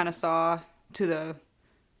 some other kind of saw to the,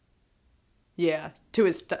 yeah, to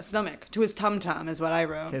his stomach, to his tum-tum is what I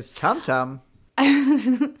wrote. His tum-tum.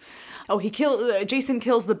 Oh, Jason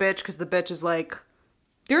kills the bitch because the bitch is like,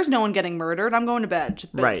 there's no one getting murdered. I'm going to bed.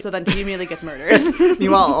 But, Right. So then she immediately gets murdered.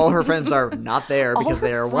 Meanwhile, all her friends are not there All because her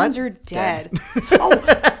they are friends what? are dead.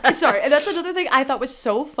 Oh, sorry. And that's another thing I thought was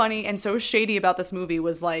so funny and so shady about this movie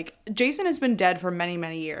was like, Jason has been dead for many,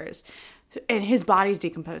 many years. And his body's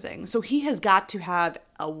decomposing. So he has got to have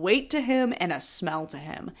a weight to him and a smell to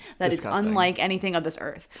him that Disgusting. is unlike anything of this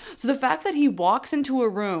earth. So the fact that he walks into a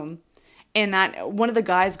room and that one of the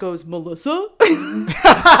guys goes, Melissa? Is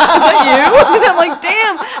that you? And I'm like,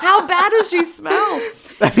 damn, how bad does she smell?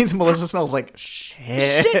 That means Melissa smells like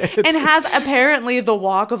shit. And has apparently the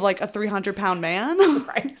walk of like a 300-pound man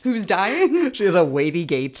who's dying. She has a weighty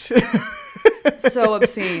gait. So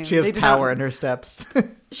obscene. She has They did power not- in her steps.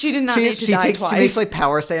 She did not need to die twice. She makes like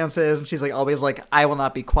power stances, and she's like always like, I will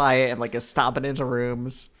not be quiet, and like is stomping into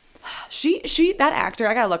rooms. That actor,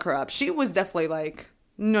 I gotta look her up. She was definitely like,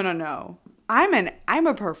 no. I'm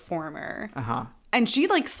a performer. Uh-huh. And she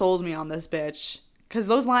like sold me on this bitch. Because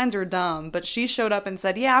those lines are dumb, but she showed up and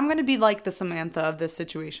said, yeah, I'm going to be like the Samantha of this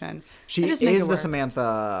situation. She And is just make it the work.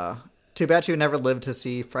 Samantha. Too bad she would never live to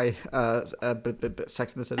see Sex in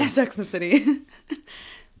the City. Sex in the City.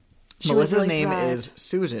 She would Melissa's really name thrive. is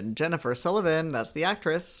Susan Jennifer Sullivan. That's the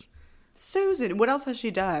actress. Susan. What else has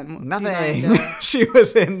she done? Nothing. Behind, She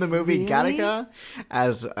was in the movie Really? Gattaca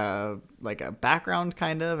as like a background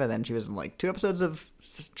kind of, and then she was in like 2 episodes of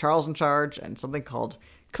Charles in Charge and something called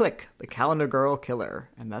Click, the Calendar Girl Killer,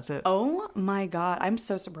 and that's it. Oh my God. I'm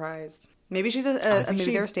so surprised. Maybe she's I maybe think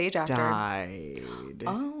she they're a stage actor. died.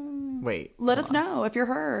 Oh. Wait. Let hold us on. know if you're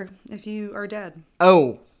her, if you are dead.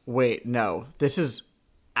 Oh, wait, no. This is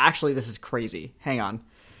crazy. Hang on.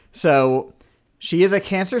 So, she is a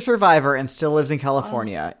cancer survivor and still lives in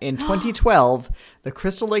California. In 2012, the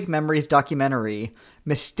Crystal Lake Memories documentary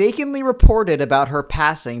mistakenly reported about her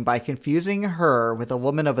passing by confusing her with a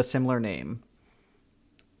woman of a similar name.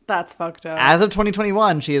 That's fucked up. As of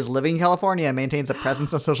 2021, she is living in California and maintains a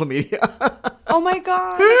presence on social media. Oh my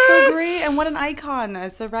God. That's so great. And what an icon,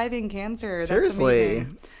 surviving cancer. That's Seriously.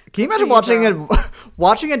 amazing. Can you imagine Good for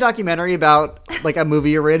watching a documentary about like a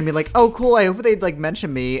movie you're in and be like, oh cool, I hope they'd like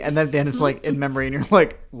mention me, and then it's like in memory and you're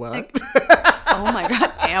like, what? Oh my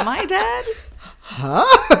God. Am I dead?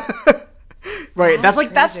 Right. That's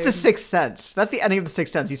the crazy. Sixth Sense. That's the ending of the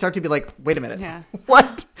Sixth Sense. You start to be like, wait a minute. Yeah.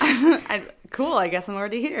 What? Cool. I guess I'm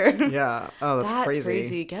already here. Yeah. Oh, that's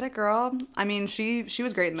crazy. Get it, girl. I mean, she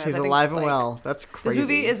was great in this. She's I think, alive and like, well. That's crazy. This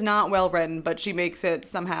movie is not well written, but she makes it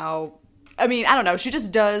somehow. I mean, I don't know. She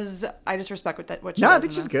just does. I just respect what she No, does I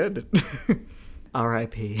think in she's this. good.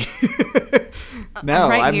 R.I.P. No,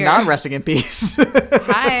 right I'm here. not resting in peace.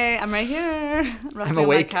 Hi, I'm right here. Resting on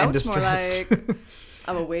awake my and couch, more distressed. like.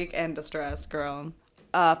 I'm awake and distressed, girl.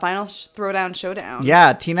 Final throwdown showdown.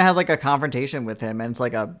 Yeah, Tina has like a confrontation with him, and it's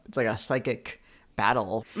like a psychic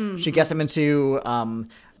battle. Mm-hmm. She gets him into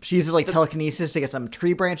she uses like telekinesis to get some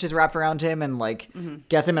tree branches wrapped around him, and like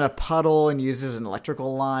gets him in a puddle and uses an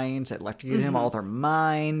electrical line to electrocute him all with her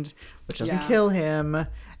mind, which doesn't Yeah. kill him.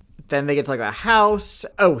 Then they get to like a house.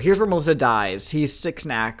 Oh, here's where Melissa dies. He sticks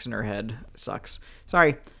an axe in her head. Sucks.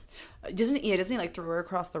 Sorry. Doesn't he like throw her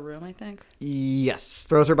across the room, I think? Yes.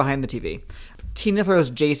 Throws her behind the TV. Tina throws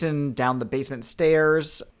Jason down the basement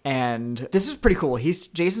stairs, and this is pretty cool.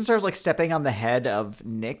 Jason starts like stepping on the head of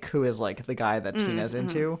Nick, who is like the guy that Tina's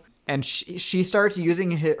into, and she starts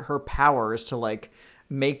using her powers to like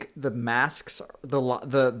make the masks,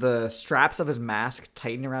 the straps of his mask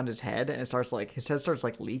tighten around his head, and his head starts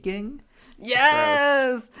like leaking.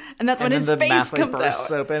 Yes, and that's when his face mask, comes bursts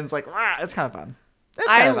out. open. It's like, it's kind of fun.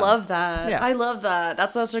 I love that. Yeah. I love that.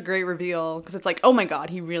 That's such a great reveal because it's like, oh my god,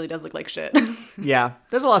 he really does look like shit. Yeah,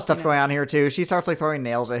 there's a lot of stuff going on here too. She starts like throwing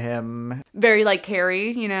nails at him. Very like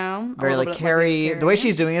Carrie, you know? Very like Carrie. The way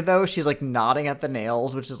she's doing it though, she's like nodding at the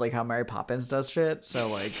nails, which is like how Mary Poppins does shit. So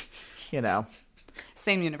like, you know.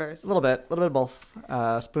 Same universe. A little bit of both.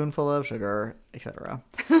 Spoonful of sugar, etc.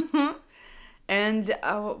 And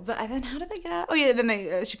then how did they get out? Oh yeah, then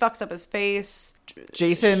she fucks up his face.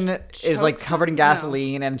 Jason is like covered in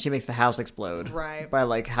gasoline, and she makes the house explode. Right. By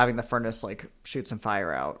like having the furnace like shoot some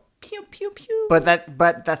fire out. Pew pew pew. But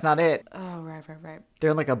that's not it. Oh right.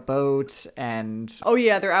 They're in like a boat, and oh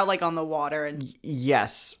yeah, they're out like on the water, and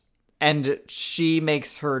yes, and she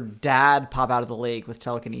makes her dad pop out of the lake with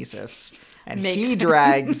telekinesis, and he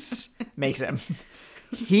drags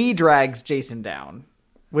Jason down,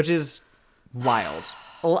 which is wild.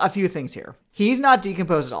 A few things here. He's not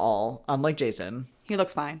decomposed at all, unlike Jason. He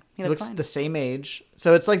looks fine. He looks fine. The same age.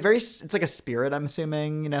 So it's like it's like a spirit, I'm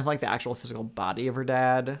assuming, you know, like the actual physical body of her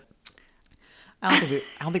dad. I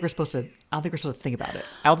don't think we're supposed to think about it.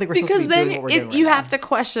 I don't think we're supposed to be doing what we're doing right you now. have to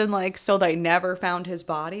question, like, so they never found his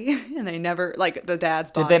body, and they never, like, the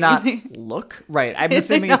dad's body. Did they not look? Right. I'm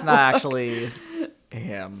assuming it's not actually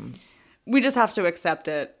him. We just have to accept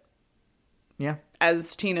it. Yeah.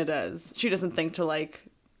 As Tina does. She doesn't think to, like,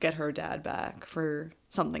 get her dad back for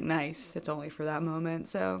something nice. It's only for that moment.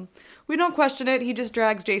 So we don't question it. He just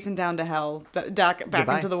drags Jason down to hell, back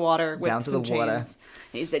into the water with down to some the chains. water.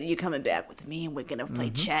 He said, "You coming back with me, and we're gonna play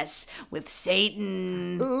chess with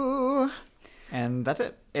Satan." Ooh. And that's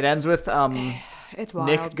it. It ends with it's wild,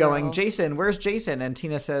 Nick going, girl. "Jason, where's Jason?" And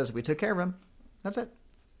Tina says, "We took care of him." That's it.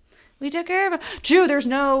 We took care of it. True, there's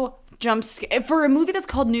no jump scare. For a movie that's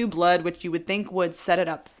called New Blood, which you would think would set it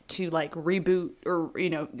up to like reboot or, you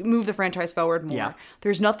know, move the franchise forward more. Yeah.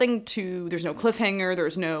 There's no cliffhanger.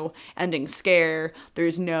 There's no ending scare.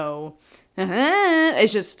 There's no,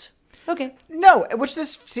 it's just, okay. No, which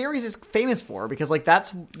this series is famous for, because like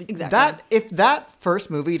that's Exactly. if that first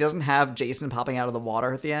movie doesn't have Jason popping out of the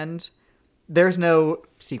water at the end, there's no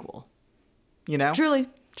sequel. You know? Truly.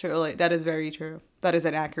 That is very true. That is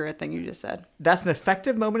an accurate thing you just said. That's an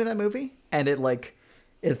effective moment in that movie, and it like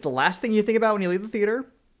is the last thing you think about when you leave the theater.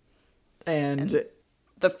 And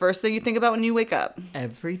the first thing you think about when you wake up.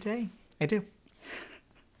 Every day. I do.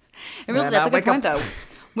 And really, that's a good point, though.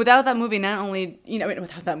 Without that movie, not only, you know,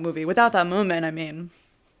 without that moment, I mean,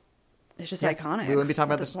 it's just iconic. We wouldn't be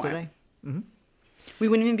talking about this today. Mm-hmm. We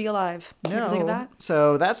wouldn't even be alive. No. You ever think of that?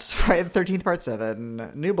 So that's Friday the 13th, Part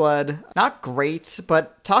 7. New Blood. Not great,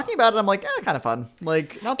 but talking about it, I'm like, kind of fun.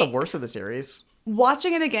 Like, not the worst of the series.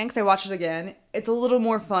 Watching it again, because I watched it again, it's a little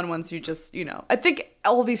more fun once you just, you know. I think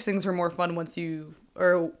all these things are more fun once you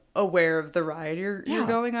are aware of the ride you're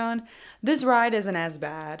going on. This ride isn't as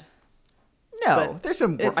bad. No, there's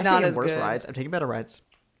been I've taken worse rides. I've taken better rides.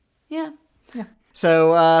 Yeah.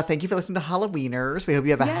 So thank you for listening to Halloweeners. We hope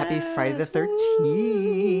you have a happy Friday the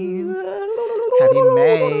 13th. Happy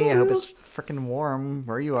May. I hope it's freaking warm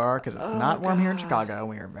where you are, because it's not warm here in Chicago.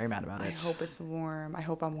 We are very mad about it. I hope it's warm. I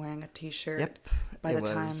hope I'm wearing a t-shirt. Yep. By the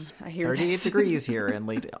time I hear 38 degrees here in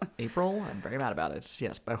late April. I'm very mad about it.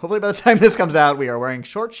 Yes, but hopefully by the time this comes out, we are wearing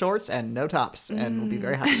short shorts and no tops, and we'll be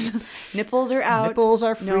very happy. Nipples are out. Nipples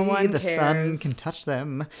are free. No one the cares. sun can touch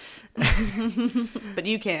them. But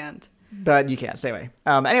you can't. But you can't. Stay away.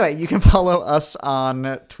 Anyway, you can follow us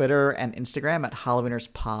on Twitter and Instagram at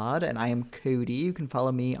HalloweenersPod, and I am Cody. You can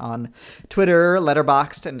follow me on Twitter,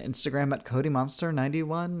 Letterboxd, and Instagram at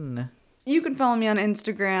CodyMonster91. You can follow me on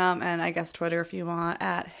Instagram and I guess Twitter if you want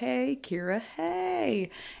at Hey Kira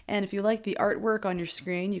Hey. And if you like the artwork on your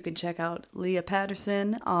screen, you can check out Leah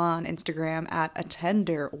Patterson on Instagram at A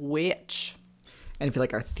Tender Witch. And if you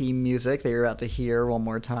like our theme music that you're about to hear one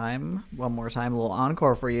more time, a little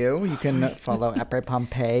encore for you, you can follow at Bright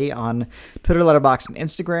Pompeii on Twitter, Letterboxd, and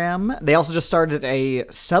Instagram. They also just started a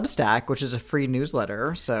Substack, which is a free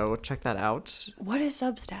newsletter, so check that out. What is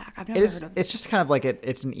Substack? I've never heard of it. It's just kind of like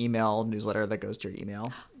it's an email newsletter that goes to your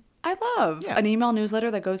email. I love an email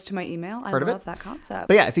newsletter that goes to my email. I love that concept.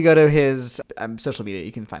 But yeah, if you go to his social media,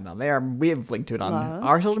 you can find it on there. We have linked to it on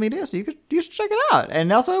our social media, so you should check it out.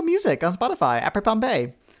 And also music on Spotify, Après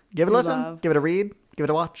Pompeii. Give it a listen, give it a read, give it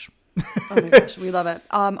a watch. Oh my gosh, we love it.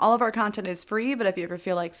 All of our content is free, but if you ever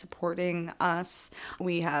feel like supporting us,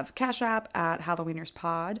 we have Cash App at Halloweeners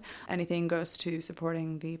Pod. Anything goes to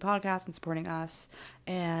supporting the podcast and supporting us.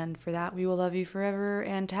 And for that, we will love you forever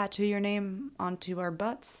and tattoo your name onto our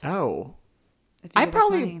butts. Oh. If you give us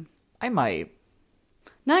money. I might.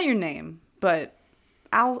 Not your name, but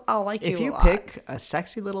I'll like you a lot. If you pick a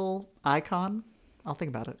sexy little icon, I'll think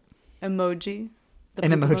about it. Emoji.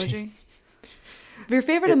 An emoji. Your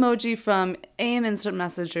favorite emoji from AIM Instant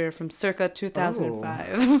Messenger from circa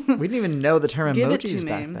 2005. We didn't even know the term Give it emojis to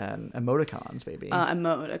back me. then. Emoticons, baby.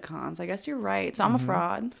 Emoticons. I guess you're right. So I'm a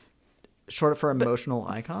fraud. Short for emotional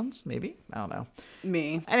icons, maybe? I don't know.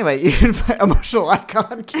 Me. Anyway, you can find emotional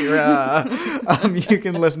icon, Kira. You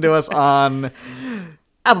can listen to us on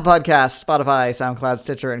Apple Podcasts, Spotify, SoundCloud,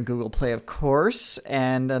 Stitcher, and Google Play, of course.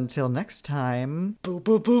 And until next time, Boop,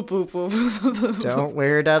 boop, boop, boop, boop. don't wear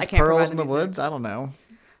your dad's I can't pearls provide in the the music. woods. I don't know.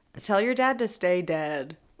 Tell your dad to stay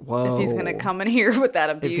dead. Whoa. If he's going to come in here with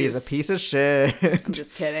that abuse. If he's a piece of shit. I'm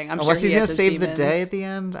just kidding. I'm Unless sure he's he going has to his save demons. the day at the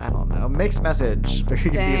end. I don't know. Mixed message. Very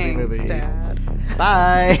confusing Thanks, movie. Dad.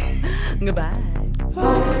 Bye. Goodbye.